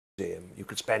You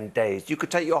could spend days. You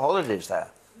could take your holidays there,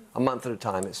 a month at a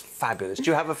time. It's fabulous. Do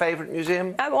you have a favourite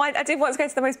museum? I did once go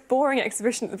to the most boring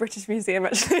exhibition at the British Museum,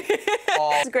 actually.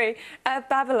 Oh. It was great.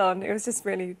 Babylon. It was just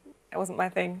really... It wasn't my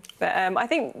thing. But I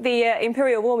think the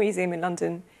Imperial War Museum in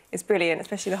London is brilliant,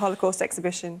 especially the Holocaust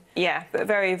exhibition. Yeah, but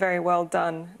very, very well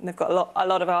done. And they've got a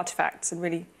lot of artefacts and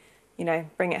really, you know,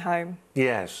 bring it home.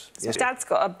 Yes. So Dad's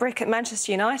got a brick at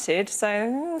Manchester United,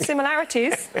 so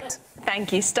similarities.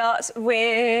 Thank you. Start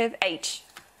with H.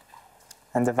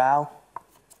 And the vowel.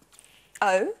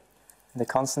 O. And the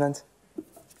consonant.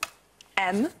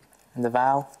 M. And the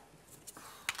vowel.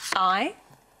 I.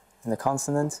 And the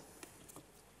consonant.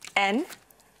 N.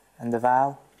 And the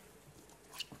vowel.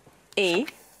 E.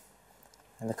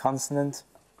 And the consonant.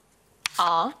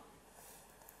 R.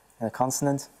 And the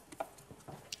consonant.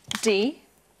 D.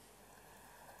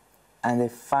 And the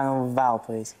final vowel,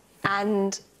 please.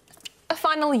 And a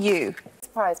final U.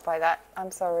 Surprised by that.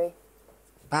 I'm sorry.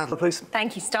 Battle, please.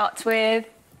 Thank you. Starts with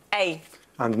A.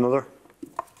 And another.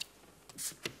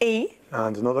 E.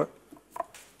 And another.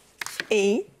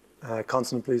 E.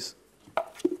 Consonant, please.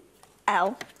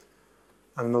 L.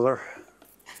 And another.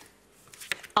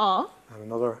 R. And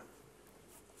another.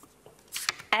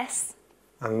 S.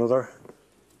 And another.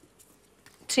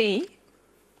 T.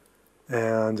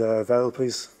 And vowel,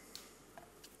 please.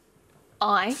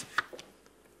 I.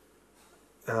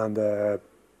 And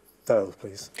vowel,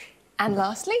 please. And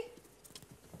lastly,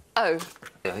 O.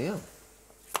 Yeah.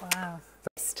 Wow.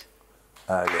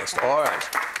 Yes. All right.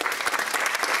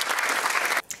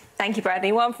 Thank you,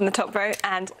 Bradley. 1 from the top row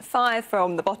and 5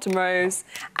 from the bottom rows.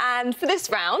 And for this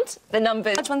round, the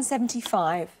numbers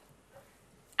 175.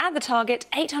 And the target,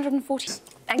 840.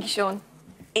 Thank you, Sean.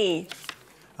 E.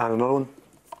 And another one.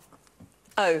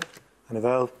 O. And a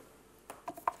vowel.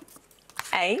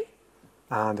 A.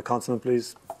 And a consonant,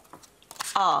 please.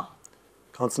 R.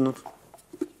 Consonant.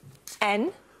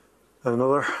 N. And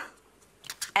another.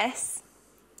 S.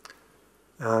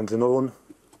 And another one.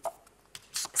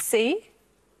 C.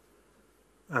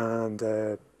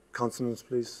 And consonants,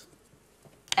 please.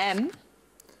 M.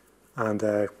 And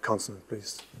consonant,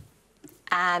 please.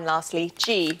 And lastly,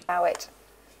 G. Allow it.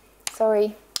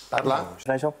 Sorry. Bad luck.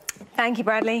 Rachel. Thank you,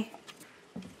 Bradley.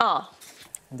 R.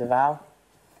 And the vowel.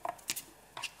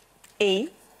 E.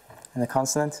 And the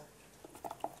consonant.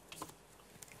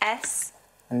 S.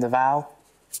 And the vowel.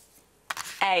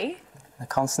 A. And the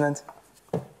consonant.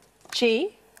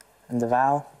 G. And the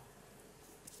vowel.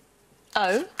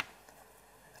 O. The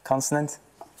consonant.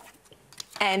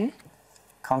 N.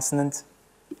 Consonant.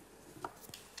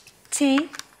 T.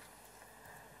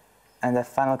 And the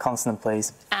final consonant,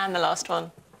 please. And the last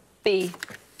one, B.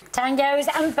 Tangos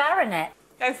and baronet.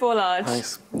 Go 4 large.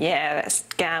 Thanks. Yeah, that's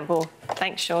gamble.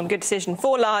 Thanks, Sean. Good decision.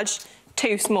 4 large,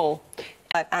 2 small.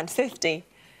 And 50.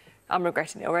 I'm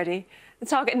regretting it already. The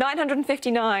target,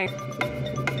 959.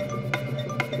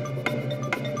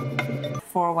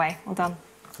 4 away. Well done.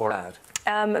 4 out.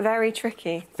 Very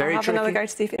tricky. Very I'll have another tricky. go to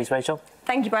see if it... Please, Rachel.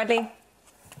 Thank you, Bradley.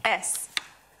 S.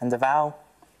 And the vowel.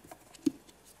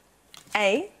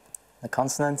 A. The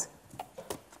consonant.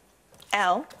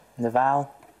 L. And the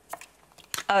vowel.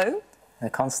 O. And the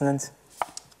consonant.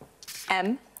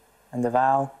 M. And the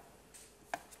vowel.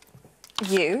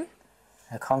 U.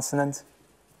 And the consonant.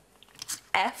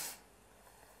 F.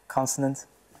 Consonant.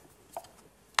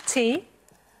 T.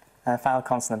 And the final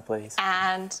consonant, please.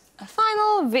 And a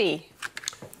final V.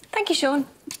 Thank you, Sean.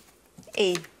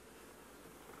 E.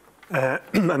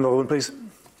 Another one, please.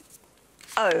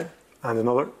 O. And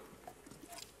another.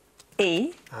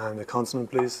 E. And a consonant,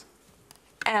 please.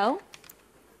 L.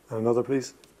 And another,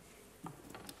 please.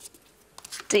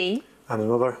 D. And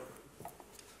another.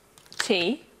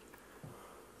 T.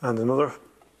 And another.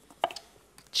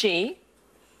 G.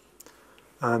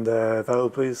 And vowel,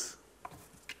 please.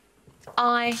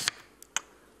 I.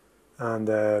 And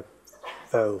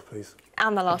vowel, please.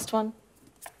 And the last one,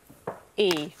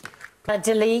 E.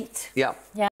 Delete. Yeah.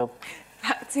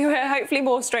 Back to hopefully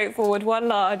more straightforward, 1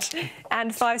 large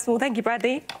and 5 small. Thank you,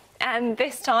 Bradley. And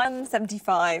this time,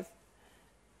 75.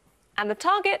 And the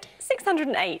target,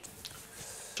 608.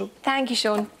 Thank you,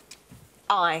 Sean.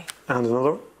 I. And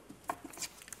another.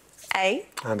 A.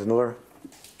 And another.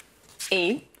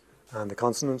 E. And the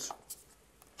consonant.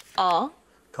 R.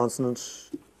 Consonant.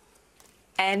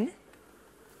 N.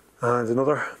 And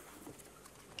another.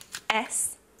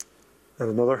 S.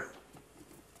 And another.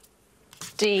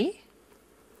 D.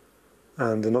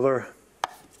 And another.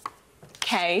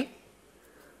 K.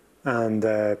 And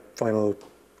final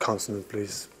consonant,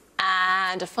 please.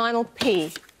 And a final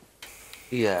P.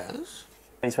 Yes.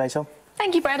 Please, Rachel.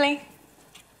 Thank you, Bradley.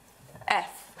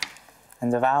 F.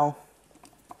 And the vowel.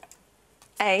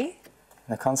 A,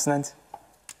 and the consonant,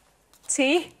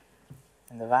 T,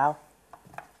 and the vowel,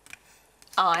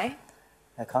 I,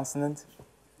 the consonant,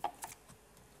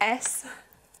 S,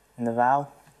 and the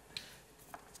vowel,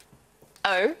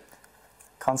 O,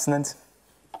 consonant,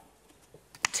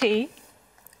 T,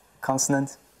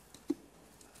 consonant,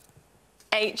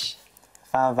 H,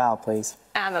 final vowel, please.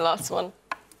 and the last one,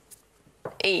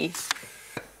 E.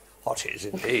 Hot it is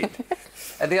indeed.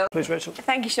 And the other, please, Rachel.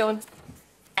 Thank you, Sean.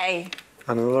 A,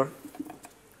 And another,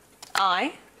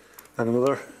 I, and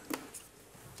another,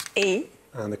 E,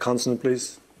 and the consonant,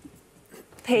 please.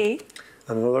 P,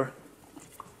 And another,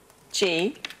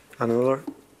 G, and another,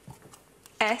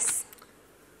 S,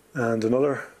 and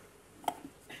another,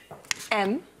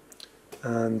 M,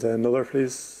 and another,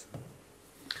 please.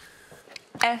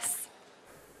 S,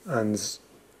 And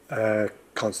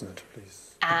consonant,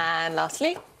 please. and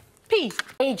lastly, P.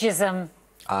 Ageism.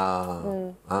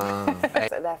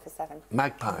 Put there for 7.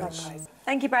 Magpies. Magpies.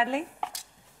 Thank you, Bradley.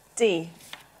 D,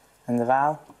 And the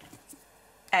vowel,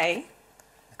 A,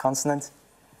 the consonant,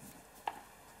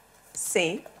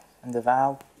 C, and the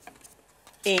vowel,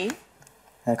 E,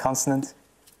 and the consonant,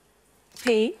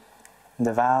 P, and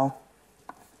the vowel,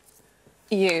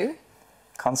 U,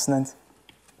 consonant,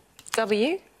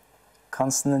 W,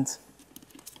 consonant,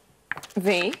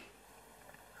 V,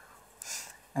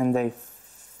 and a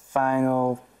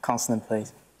final consonant,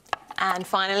 please. and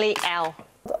finally L.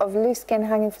 Of loose skin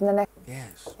hanging from the neck.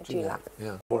 Yes. Dewlap.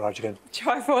 Yeah. Four large again.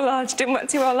 Try for large, didn't work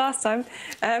too well last time.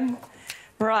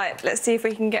 Right, let's see if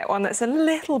we can get one that's a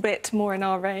little bit more in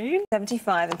our range.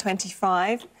 75 and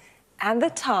 25. And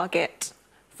the target,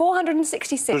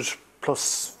 466,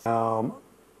 Plus,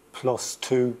 plus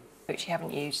 2. which you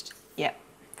haven't used yet.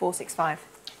 465.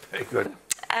 Very good.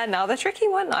 And now the tricky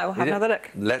one. I will have another look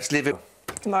Let's leave it.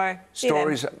 tomorrow. See you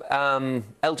then. Stories,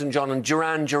 Elton John and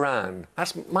Duran Duran.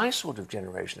 That's my sort of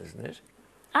generation, isn't it?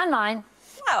 And mine.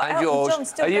 Wow, And Elton yours. John's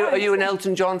still Are you going, an isn't he?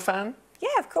 Elton John fan? Yeah,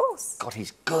 of course. God,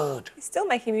 he's good. He's still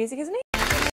making music, isn't he?